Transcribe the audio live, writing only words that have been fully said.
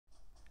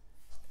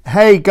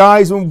Hey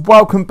guys, and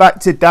welcome back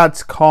to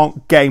Dad's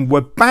Can't Game.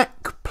 We're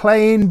back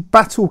playing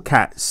Battle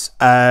Cats,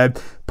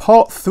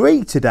 part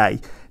 3 today.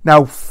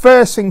 Now,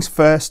 first things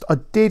first, I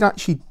did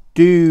actually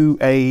do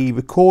a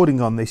recording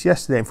on this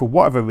yesterday, and for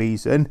whatever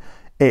reason,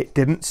 it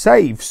didn't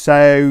save.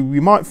 So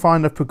you might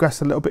find I've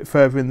progressed a little bit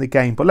further in the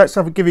game. But let's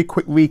give you a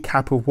quick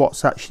recap of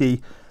what's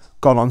actually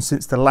gone on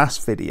since the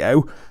last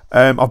video.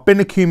 I've been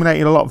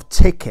accumulating a lot of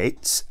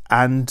tickets,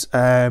 and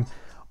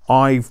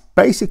I've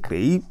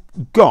basically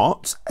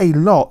got a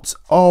lot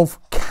of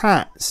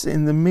cats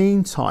in the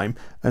meantime.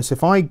 And so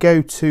if I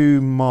go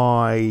to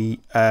my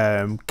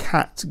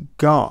cat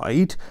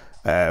guide,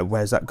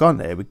 where's that gone?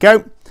 There we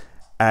go.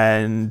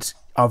 And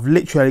I've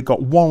literally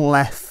got one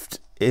left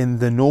in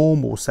the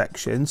normal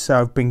section.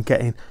 So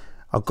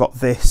I've got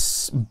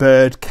this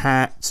bird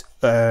cat,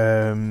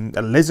 a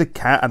lizard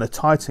cat and a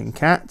titan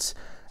cat,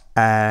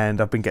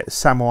 and I've been getting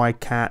samurai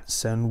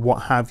cats and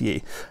what have you.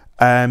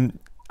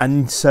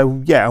 And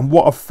so, yeah, and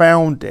what I've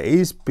found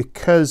is,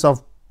 because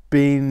I've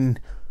been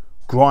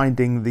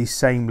grinding these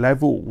same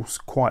levels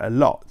quite a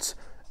lot,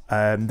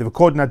 the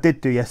recording I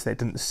did do yesterday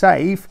didn't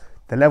save.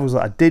 The levels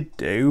that I did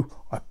do,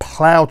 I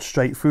ploughed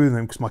straight through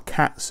them because my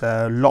cats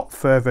are a lot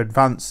further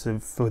advanced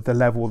for the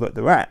level that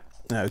they're at.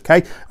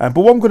 Okay, but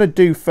what I'm going to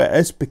do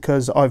first,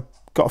 because I've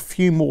got a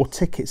few more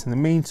tickets in the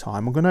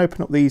meantime, I'm going to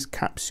open up these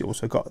capsules.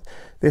 So I've got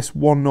this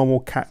one normal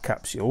cat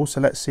capsule.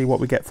 So let's see what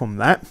we get from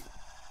that.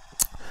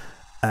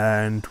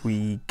 And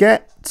we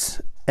get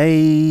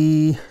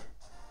okay,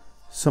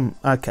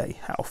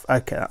 health.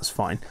 Okay, that's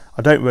fine.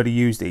 I don't really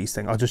use these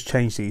things. I'll just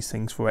change these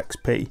things for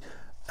XP.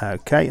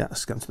 Okay,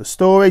 that's gone to the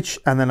storage.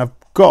 And then I've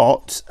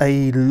got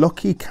a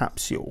lucky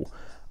capsule.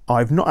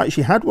 I've not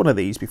actually had one of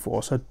these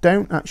before, so I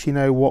don't actually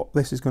know what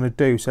this is going to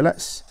do. So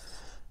let's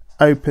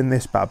open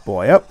this bad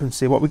boy up and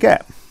see what we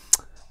get.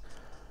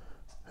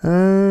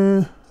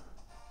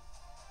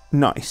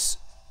 Nice.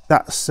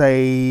 That's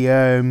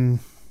a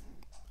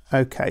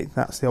okay,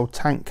 that's the old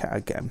tank cat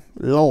again.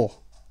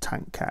 Lol,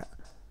 tank cat.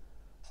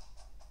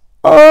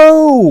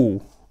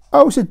 Oh,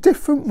 it's a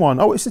different one.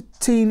 Oh, it's a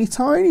teeny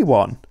tiny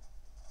one.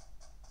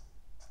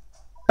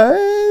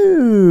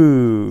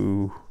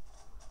 Oh,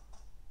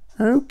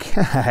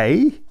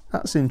 okay,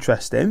 that's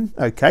interesting.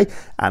 Okay,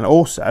 and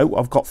also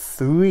I've got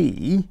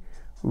 3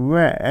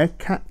 rare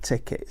cat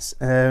tickets.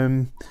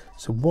 So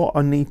what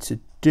I need to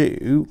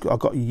do, I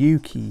got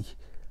Yuki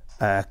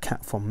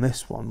cat from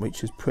this one,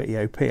 which is pretty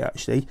OP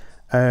actually.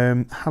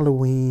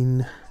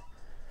 Halloween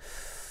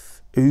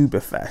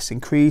Uberfest,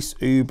 increase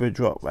Uber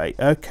drop rate.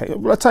 Okay,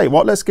 well, I'll tell you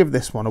what, let's give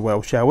this one a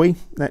whirl, shall we?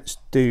 Let's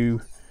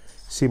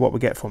see what we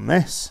get from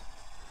this.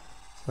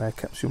 Rare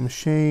capsule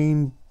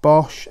machine,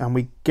 Bosch, and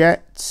we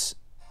get,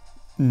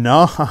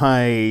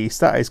 nice,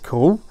 that is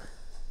cool.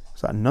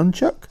 Is that a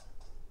nunchuck?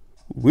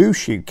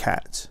 Wushu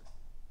cat.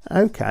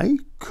 Okay,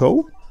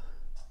 cool.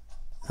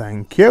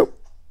 Thank you.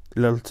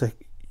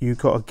 You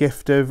got a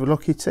gift of a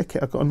lucky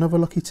ticket. I've got another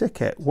lucky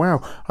ticket.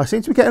 Wow, I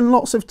seem to be getting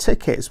lots of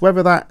tickets.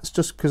 Whether that's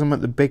just because I'm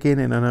at the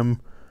beginning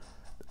and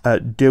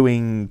I'm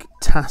doing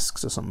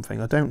tasks or something,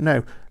 I don't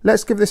know.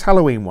 Let's give this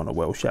Halloween one a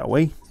whirl, shall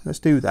we? Let's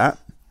do that.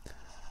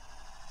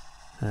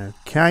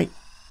 Okay,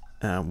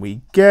 and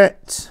we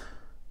get...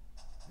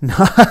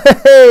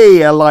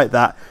 Hey, I like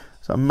that.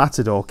 It's a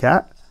matador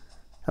cat.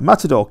 A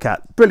matador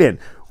cat. Brilliant.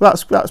 Well,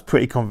 that's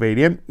pretty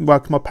convenient.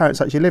 Well, my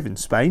parents actually live in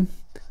Spain.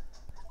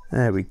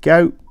 There we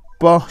go.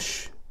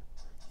 Bosch,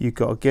 you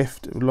got a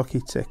gift of lucky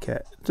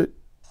ticket. Do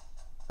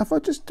I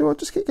just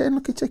keep getting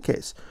lucky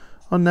tickets?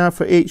 Oh, now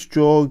for each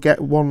draw,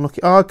 get one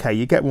lucky. Oh, okay,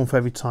 you get one for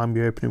every time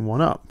you're opening one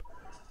up.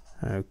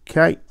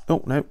 Okay.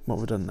 Oh no, what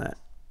have we done there?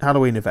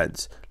 Halloween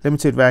events,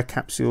 limited rare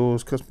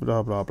capsules, customer,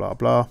 blah blah blah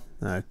blah.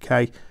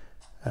 Okay.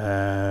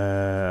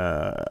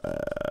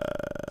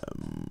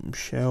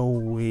 Shall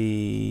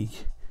we?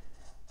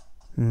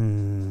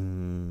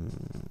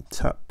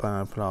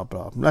 Blah blah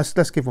blah.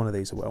 Let's give one of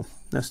these a whirl.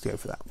 Let's go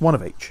for that. One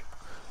of each,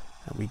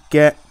 and we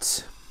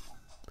get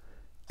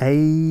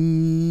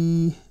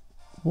a.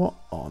 What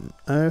on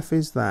earth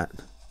is that?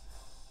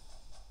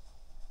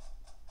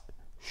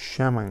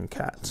 Shaman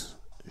cat.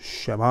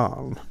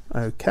 Shaman.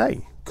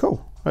 Okay,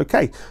 cool.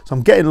 Okay, so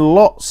I'm getting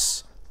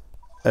lots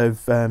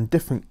of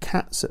different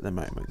cats at the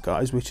moment,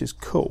 guys, which is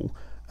cool.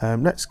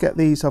 Let's get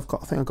these. I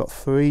think I've got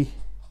 3.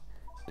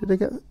 Did I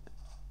get?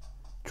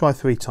 Try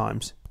 3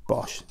 times.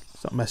 Bosh.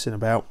 Stop messing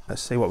about.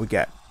 Let's see what we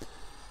get.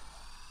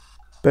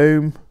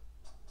 Boom.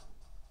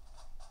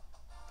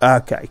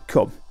 Okay,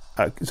 cool.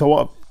 So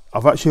what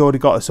I've actually already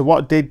got. So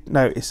what I did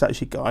notice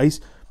actually,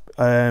 guys,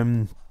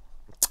 when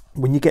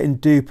you're getting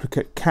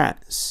duplicate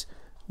cats,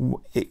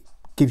 it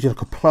gives you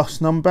like a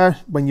plus number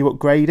when you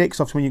upgrade it. Because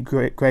often when you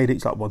grade it,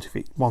 it's like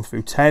 1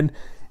 through 10.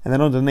 And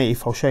then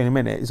underneath, I'll show you in a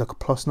minute, is like a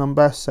plus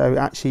number. So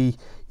actually,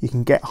 you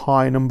can get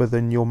higher number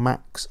than your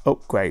max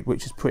upgrade,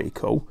 which is pretty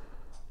cool.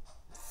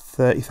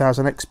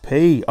 30,000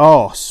 XP.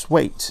 Oh,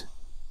 sweet.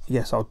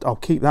 Yes, I'll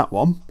keep that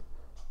one.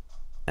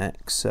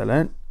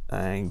 Excellent.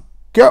 And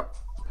go.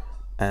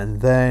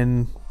 And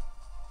then,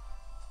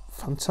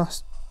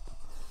 fantastic.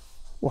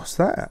 What's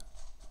that?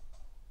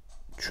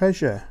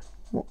 treasure.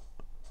 What?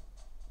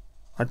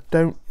 I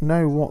don't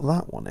know what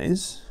that one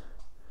is.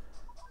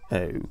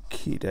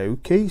 Okie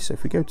dokie. So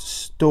if we go to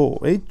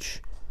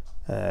storage,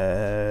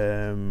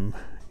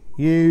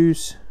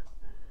 use.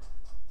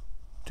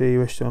 Do you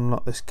wish to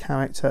unlock this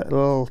character? A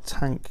little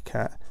tank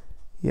cat.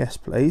 Yes,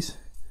 please.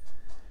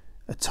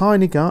 A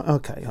tiny guy.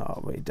 Okay,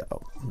 I'll read that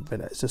up. But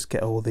let's just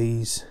get all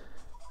these.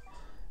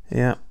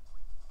 Yeah.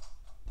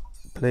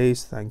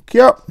 Please, thank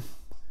you.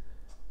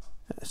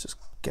 Let's just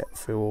get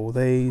through all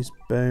these.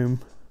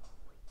 Boom.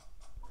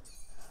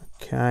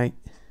 Okay.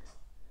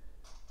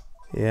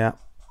 Yeah.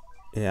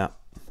 Yeah.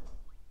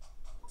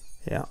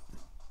 Yeah.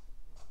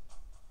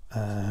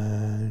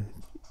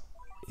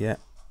 Yeah.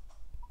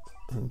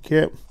 Thank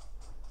you.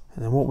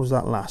 And then what was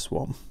that last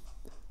one?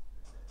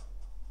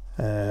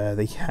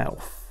 The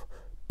health.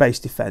 Base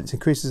defense.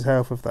 Increases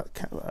health of that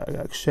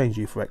exchange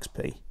you for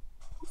XP.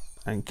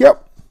 Thank you.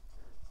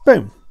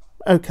 Boom.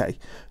 Okay.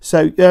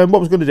 So what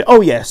was going to do?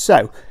 Oh yeah.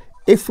 So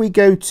if we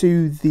go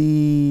to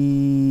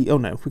the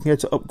if we can go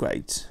to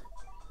upgrades.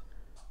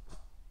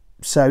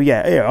 So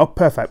yeah, here, oh,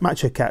 perfect.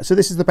 Match a cat. So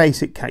this is the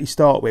basic cat you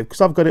start with,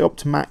 because I've got it up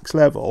to max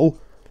level.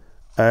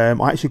 I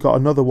actually got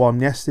another one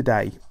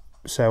yesterday,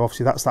 so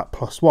obviously that's that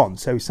 +1.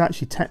 So it's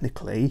actually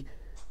technically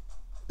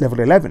level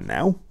 11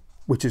 now,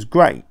 which is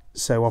great.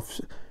 So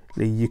obviously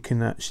you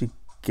can actually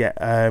get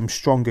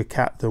stronger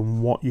cat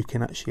than what you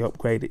can actually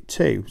upgrade it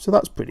to. So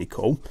that's pretty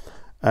cool.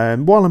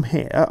 While I'm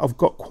here, I've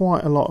got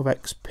quite a lot of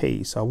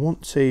XP, so I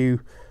want to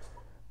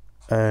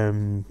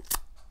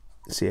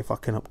see if I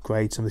can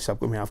upgrade some of this. I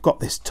mean, I've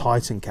got this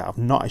Titan cat. I've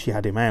not actually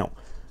had him out,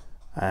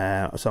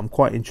 so I'm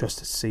quite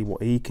interested to see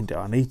what he can do.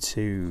 I need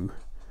to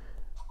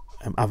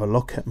have a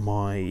look at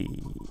my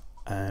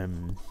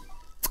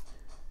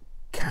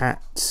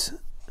cat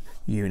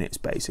units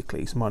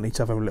basically. So I might need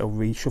to have a little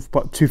reshuffle.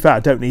 But to be fair, I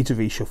don't need to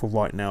reshuffle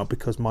right now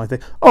because my thing.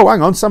 Oh,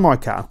 hang on, Samurai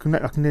Cat. I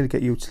can nearly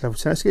get you to level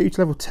 10. Let's get you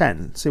to level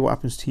 10. See what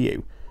happens to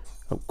you.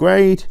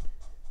 Upgrade.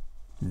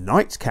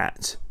 Night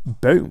Cat.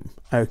 Boom.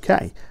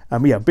 Okay.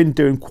 Yeah, I've been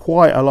doing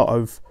quite a lot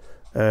of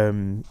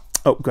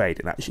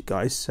upgrading actually,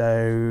 guys.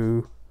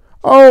 So,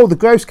 oh, the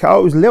gross cat. Oh,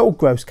 it was a little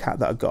gross cat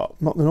that I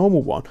got, not the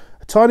normal one.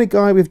 A tiny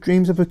guy with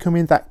dreams of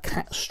becoming that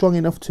cat strong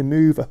enough to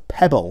move a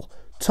pebble.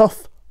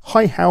 Tough,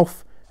 high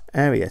health,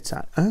 area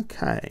attack.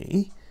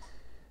 Okay.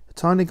 A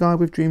tiny guy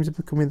with dreams of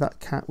becoming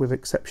that cat with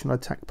exceptional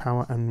attack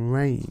power and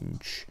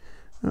range.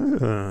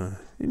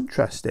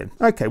 Interesting.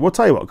 Okay, well, I'll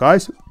tell you what,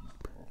 guys.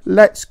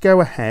 Let's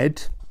go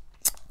ahead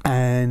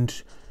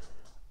and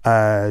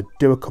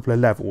do a couple of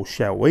levels,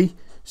 shall we?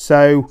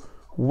 So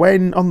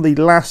when on the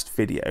last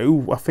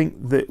video, I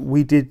think that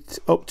we did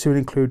up to and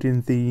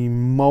including the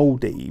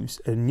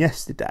Maldives, and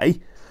yesterday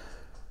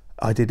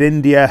I did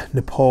India,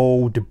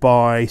 Nepal,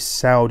 Dubai,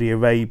 Saudi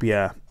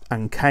Arabia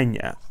and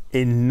Kenya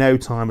in no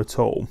time at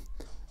all.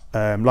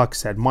 Like I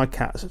said, my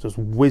cats are just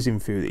whizzing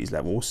through these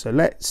levels, so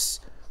let's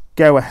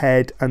go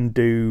ahead and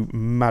do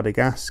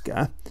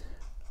Madagascar.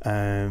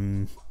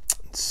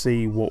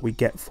 See what we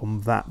get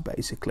from that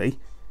basically,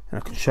 and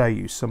I can show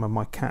you some of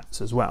my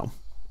cats as well.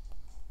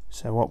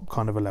 So what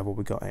kind of a level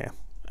we got here?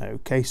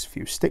 Okay, so a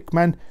few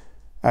stickmen.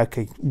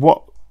 Okay,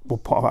 what we'll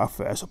put out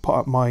first, I'll put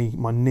up my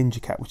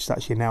ninja cat, which is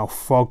actually now a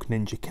frog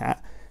ninja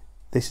cat.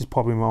 This is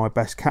probably my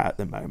best cat at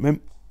the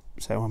moment.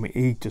 So I mean,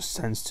 he just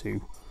tends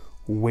to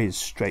whiz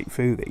straight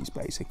through these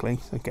basically.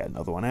 So get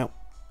another one out.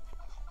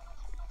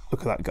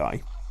 Look at that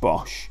guy,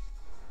 Bosh.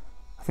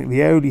 I think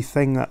the only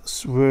thing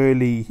that's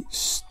really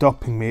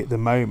stopping me at the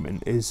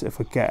moment is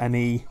if I get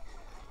any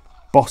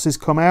bosses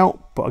come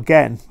out, but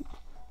again,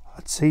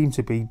 I seem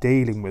to be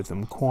dealing with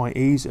them quite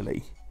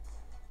easily.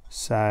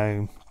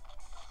 So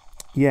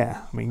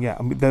yeah, I mean,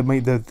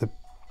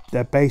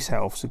 their base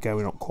healths are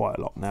going up quite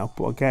a lot now,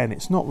 but again,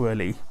 it's not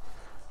really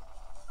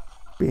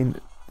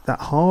been that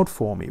hard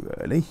for me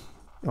really.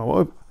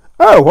 Oh,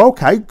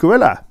 okay,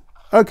 gorilla.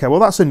 Okay, well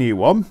that's a new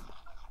one.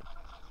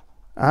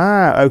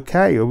 Ah,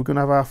 okay, we're going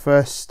to have our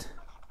first...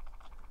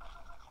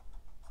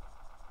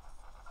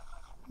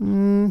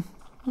 Oh,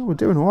 we're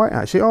doing alright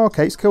actually. Oh,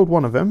 okay, it's killed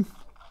one of them.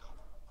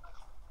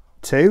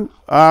 Two.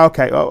 Ah,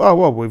 okay, oh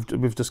well,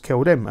 we've just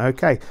killed him.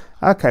 Okay,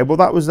 okay, well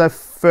that was their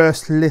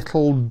first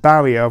little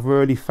barrier I've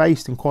really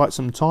faced in quite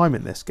some time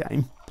in this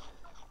game.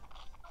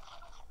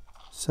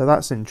 So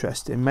that's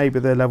interesting. Maybe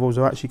the levels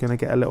are actually going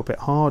to get a little bit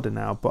harder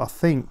now, but I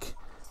think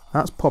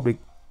that's probably...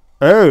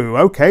 Oh,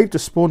 okay,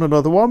 just spawned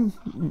another one.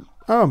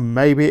 Oh,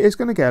 maybe it is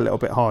going to get a little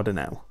bit harder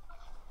now.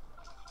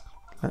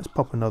 Let's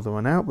pop another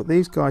one out, but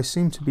these guys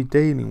seem to be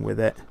dealing with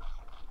it.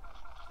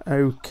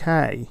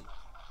 Okay.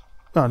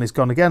 Oh, and he's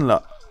gone again,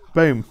 look.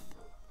 Boom.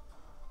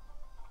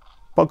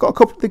 But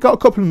they got a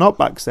couple of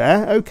knockbacks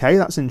there. Okay,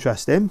 that's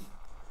interesting.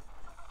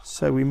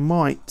 So we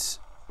might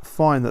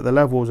find that the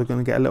levels are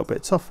going to get a little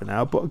bit tougher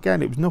now, but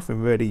again, it was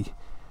nothing really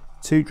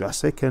too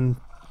drastic, and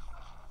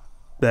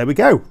there we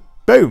go.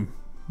 Boom.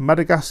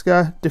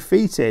 Madagascar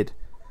defeated.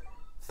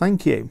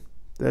 Thank you.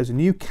 There's a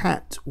new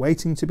cat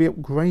waiting to be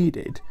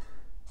upgraded,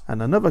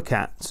 and another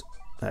cat.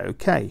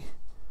 Okay.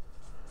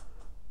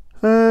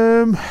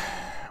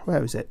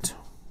 Where is it?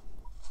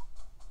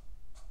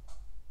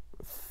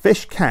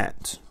 Fish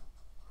cat.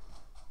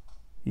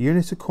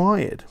 Unit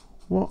acquired.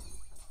 What?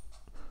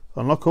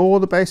 Unlock all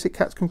the basic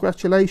cats.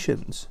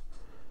 Congratulations.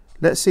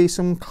 Let's see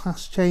some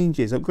class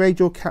changes. Upgrade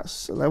your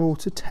cat's level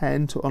to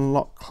 10 to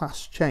unlock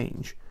class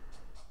change.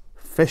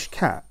 Fish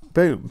cat.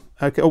 Boom.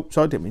 Okay. Oh,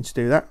 sorry, I didn't mean to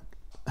do that.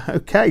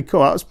 Okay,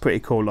 cool. That was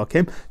pretty cool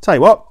looking. Tell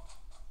you what.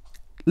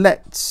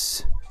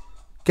 Let's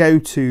go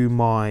to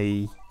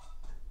my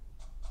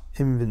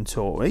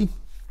inventory.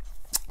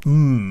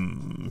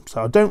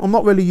 So I'm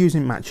not really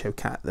using Macho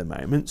Cat at the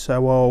moment,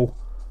 so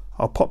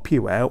I'll pop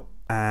you out,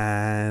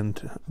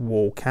 and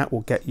Wall Cat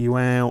will get you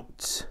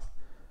out.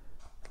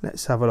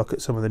 Let's have a look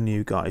at some of the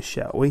new guys,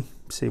 shall we?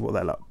 See what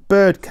they're like.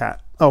 Bird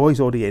Cat. Oh, he's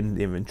already in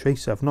the inventory,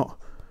 so I've not.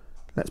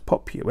 Let's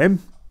pop you in.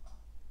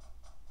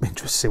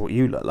 Interested to see what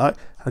you look like.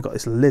 I've got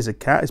this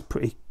Lizard Cat. It's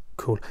pretty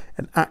cool.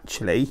 And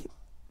actually,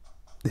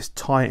 this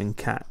Titan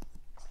Cat.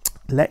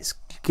 Let's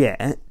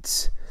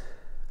get.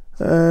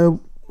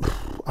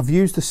 I've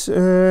used the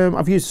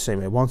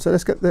same one, so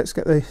let's get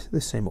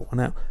the same one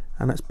out,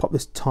 and let's pop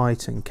this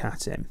Titan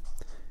Cat in.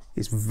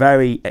 It's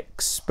very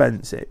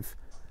expensive,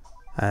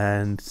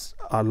 and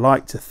I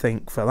like to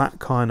think for that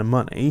kind of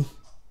money,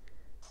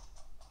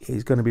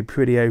 he's going to be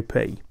pretty OP.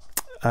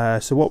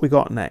 So what we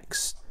got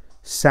next?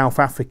 South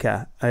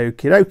Africa.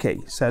 Okie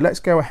dokie. So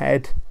let's go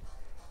ahead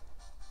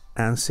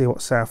and see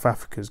what South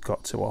Africa's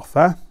got to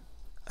offer.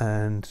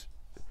 And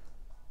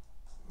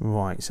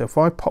right, so if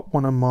I pop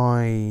one of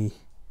my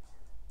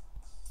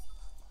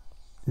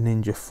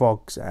Ninja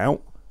Frogs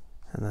out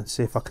and then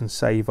see if I can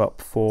save up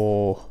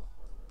for,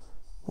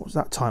 what was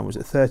that time? Was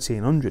it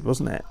 1300,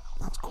 wasn't it?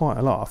 That's quite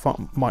a lot. I thought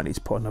I might need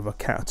to put another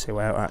cat or two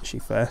out actually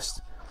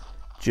first,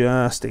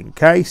 just in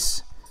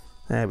case.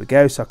 There we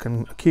go. So I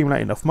can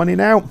accumulate enough money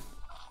now.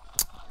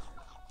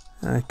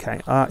 Okay,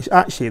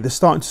 actually they're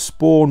starting to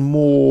spawn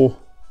more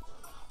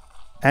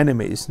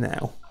enemies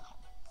now.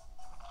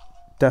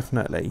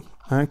 Definitely.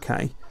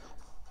 Okay.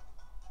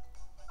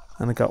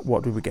 And I got,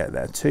 what did we get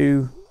there?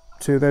 Two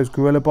of those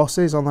gorilla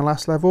bosses on the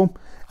last level.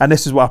 And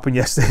this is what happened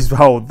yesterday as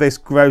well. This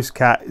gross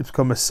cat has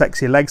become a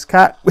sexy legs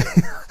cat.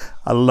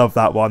 I love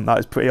that one. That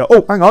is pretty.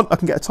 Oh, hang on. I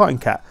can get a Titan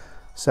cat.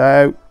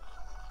 So,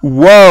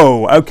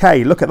 whoa.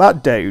 Okay, look at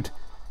that dude.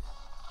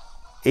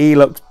 He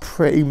looks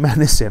pretty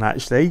menacing,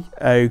 actually.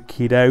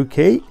 Okie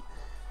dokie.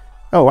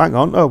 Oh, hang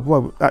on. Oh,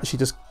 well, actually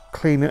just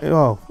clean it.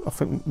 Oh, I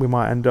think we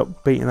might end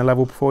up beating the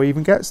level before he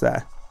even gets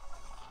there.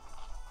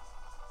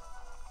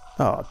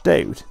 Oh,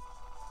 dude.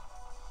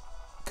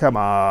 Come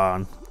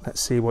on.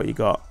 Let's see what you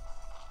got.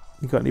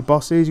 You got any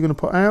bosses you're going to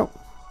put out?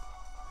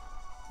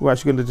 We're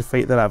actually going to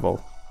defeat the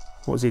level.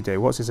 What does he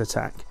do? What's his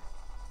attack?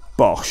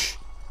 Bosh.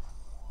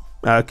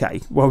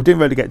 Okay. Well, we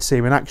didn't really get to see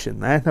him in action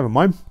there. Never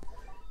mind.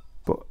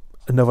 But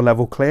another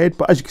level cleared.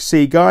 But as you can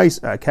see,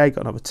 guys, okay,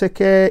 got another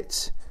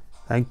ticket.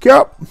 Thank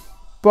you.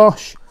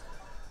 Bosh.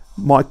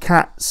 My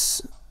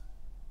cats.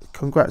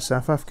 Congrats,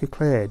 South Africa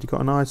cleared. You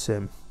got an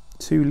item.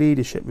 2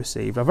 leadership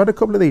received. I've had a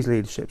couple of these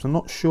leaderships. I'm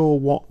not sure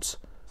what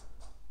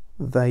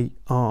they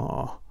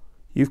are.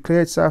 You've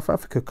cleared South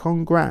Africa.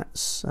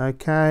 Congrats.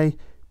 Okay.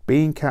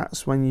 Bean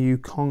cats when you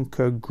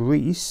conquer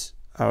Greece.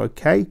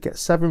 Okay. Get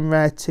 7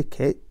 rare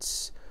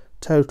tickets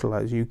total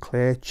as you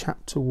clear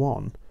chapter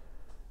 1.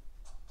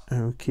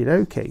 Okie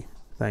dokie.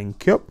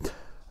 Thank you.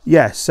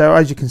 Yeah, so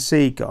as you can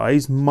see,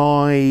 guys,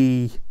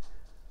 my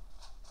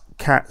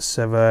cats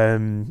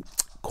are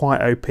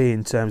quite OP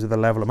in terms of the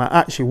level.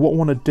 Actually, what I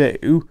want to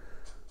do,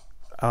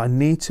 I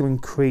need to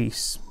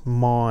increase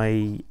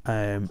my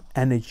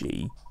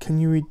energy. Can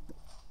you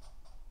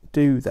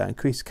do that?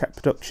 Increase cat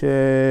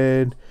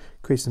production,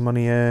 increase the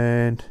money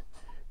earned,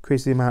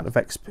 increase the amount of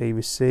XP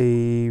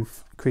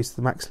received, increase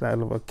the max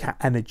level of cat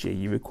energy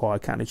you require.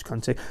 Cat energy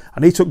content. I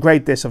need to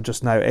upgrade this, I've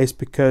just noticed,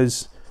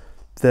 because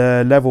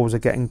the levels are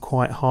getting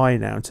quite high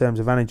now in terms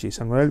of energy.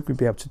 So I'm going to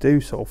be able to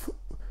do sort of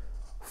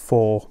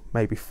 4,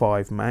 maybe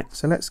 5 max.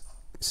 So let's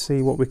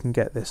see what we can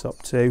get this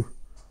up to.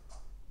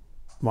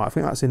 Right, I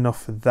think that's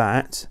enough for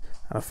that.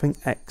 And I think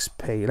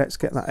XP, let's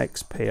get that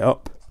XP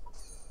up.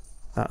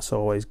 That's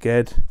always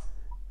good.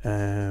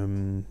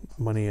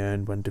 Money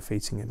earned when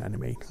defeating an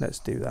enemy. Let's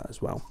do that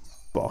as well.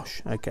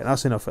 Bosh. Okay,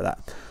 that's enough of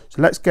that.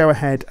 So let's go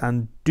ahead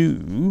and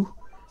do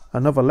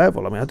another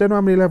level. I mean, I don't know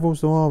how many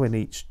levels there are in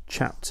each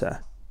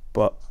chapter,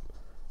 but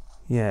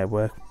yeah,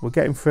 we're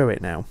getting through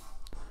it now.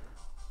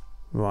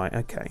 Right,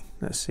 okay.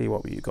 Let's see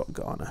what you got,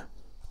 Garner.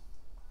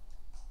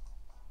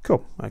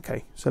 Cool.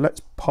 Okay, so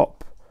let's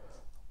pop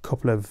a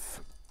couple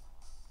of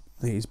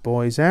these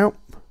boys out.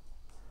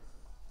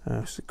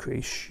 Let's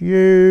increase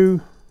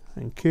you.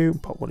 Thank you.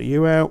 Pop one of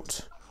you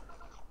out.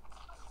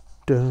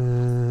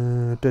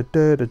 Da, da,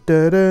 da, da,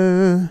 da,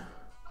 da.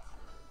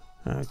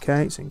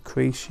 Okay, let's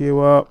increase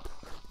you up.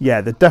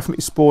 Yeah, they're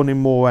definitely spawning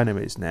more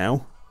enemies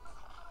now.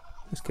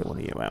 Let's get one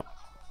of you out,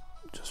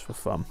 just for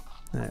fun.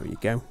 There you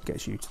go.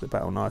 Gets you to the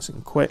battle nice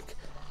and quick.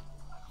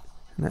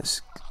 And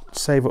let's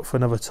save up for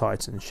another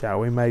Titan,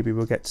 shall we? Maybe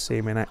we'll get to see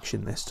him in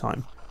action this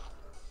time.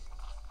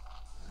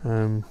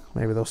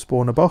 Maybe they'll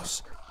spawn a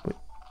boss. But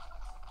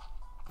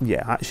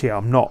yeah, actually,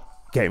 I'm not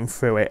getting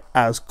through it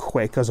as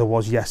quick as I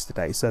was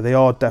yesterday, so they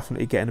are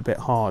definitely getting a bit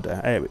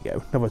harder. There we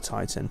go, another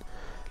Titan.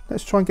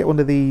 Let's try and get one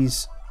of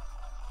these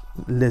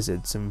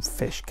lizards and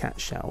fish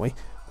cats, shall we?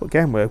 But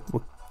again, we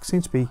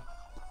seem to be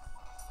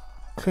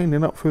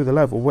cleaning up through the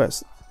level.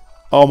 Where's...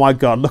 Oh my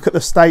god, look at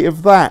the state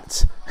of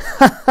that.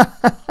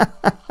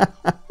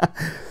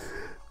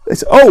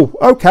 Oh,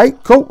 okay,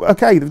 cool.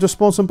 Okay, they've just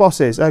spawned some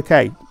bosses.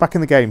 Okay, back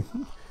in the game.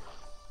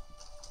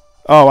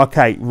 Oh,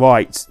 okay,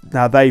 right.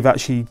 Now they've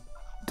actually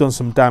done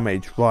some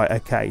damage. Right,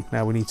 okay.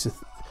 Now we need to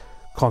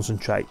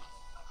concentrate.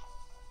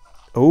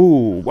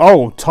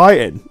 Oh,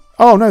 Titan.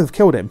 Oh, no, they've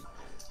killed him.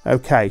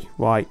 Okay,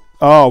 right.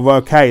 Oh,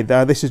 okay.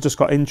 This has just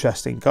got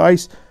interesting,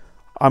 guys.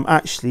 I'm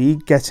actually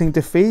getting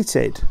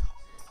defeated.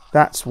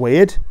 That's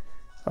weird.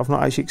 I've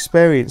not actually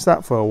experienced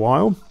that for a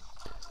while.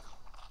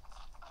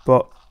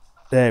 But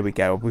there we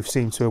go. We've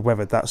seemed to have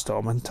weathered that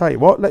storm. And tell you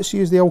what, let's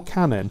use the old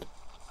cannon.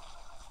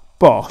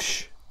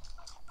 Bosh.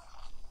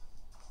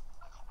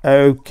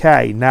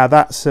 Okay, now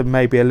that's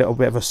maybe a little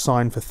bit of a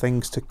sign for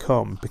things to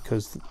come,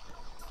 because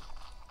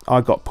I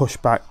got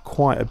pushed back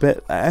quite a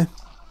bit there.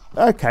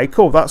 Okay,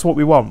 cool. That's what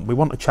we want. We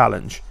want a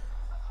challenge.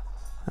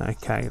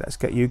 Okay, let's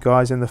get you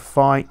guys in the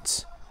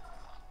fight.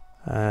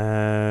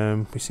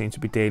 We seem to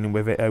be dealing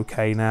with it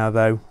okay now,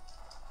 though.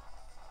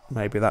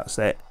 Maybe that's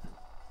it.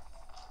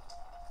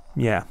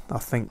 Yeah, I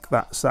think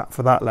that's that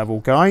for that level,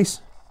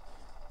 guys.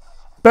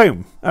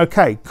 Boom.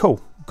 Okay,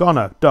 cool.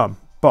 Goner, done.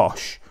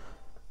 Bosh.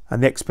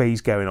 And the XP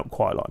is going up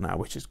quite a lot now,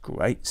 which is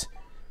great.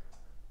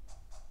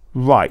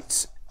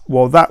 Right.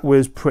 Well, that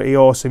was pretty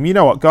awesome. You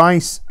know what,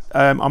 guys?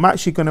 I'm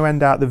actually going to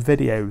end out the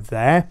video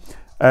there.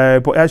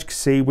 But as you can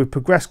see, we've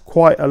progressed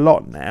quite a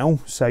lot now.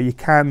 So you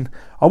can...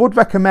 I would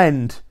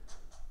recommend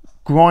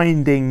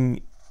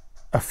grinding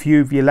a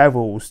few of your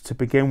levels to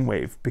begin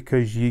with,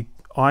 because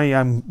I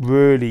am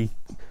really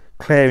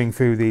clearing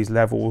through these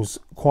levels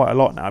quite a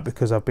lot now,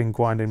 because I've been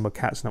grinding my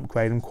cats and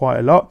upgrading them quite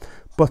a lot.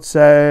 But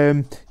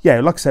yeah,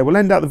 like I say, we'll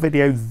end out the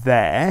video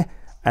there,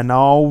 and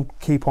I'll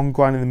keep on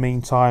grinding in the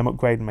meantime,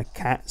 upgrading my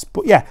cats.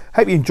 But yeah,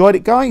 hope you enjoyed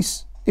it,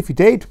 guys. If you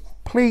did,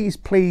 please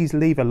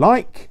leave a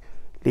like,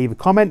 leave a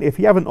comment. If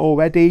you haven't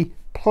already,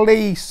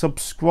 please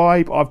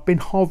subscribe. I've been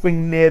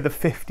hovering near the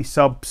 50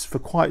 subs for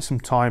quite some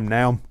time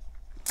now.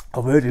 I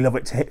really love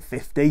it to hit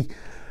 50.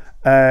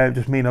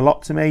 Just mean a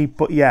lot to me.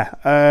 But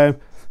yeah,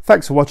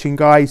 thanks for watching,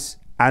 guys,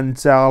 and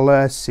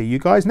I'll see you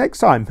guys next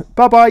time.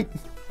 Bye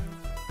bye.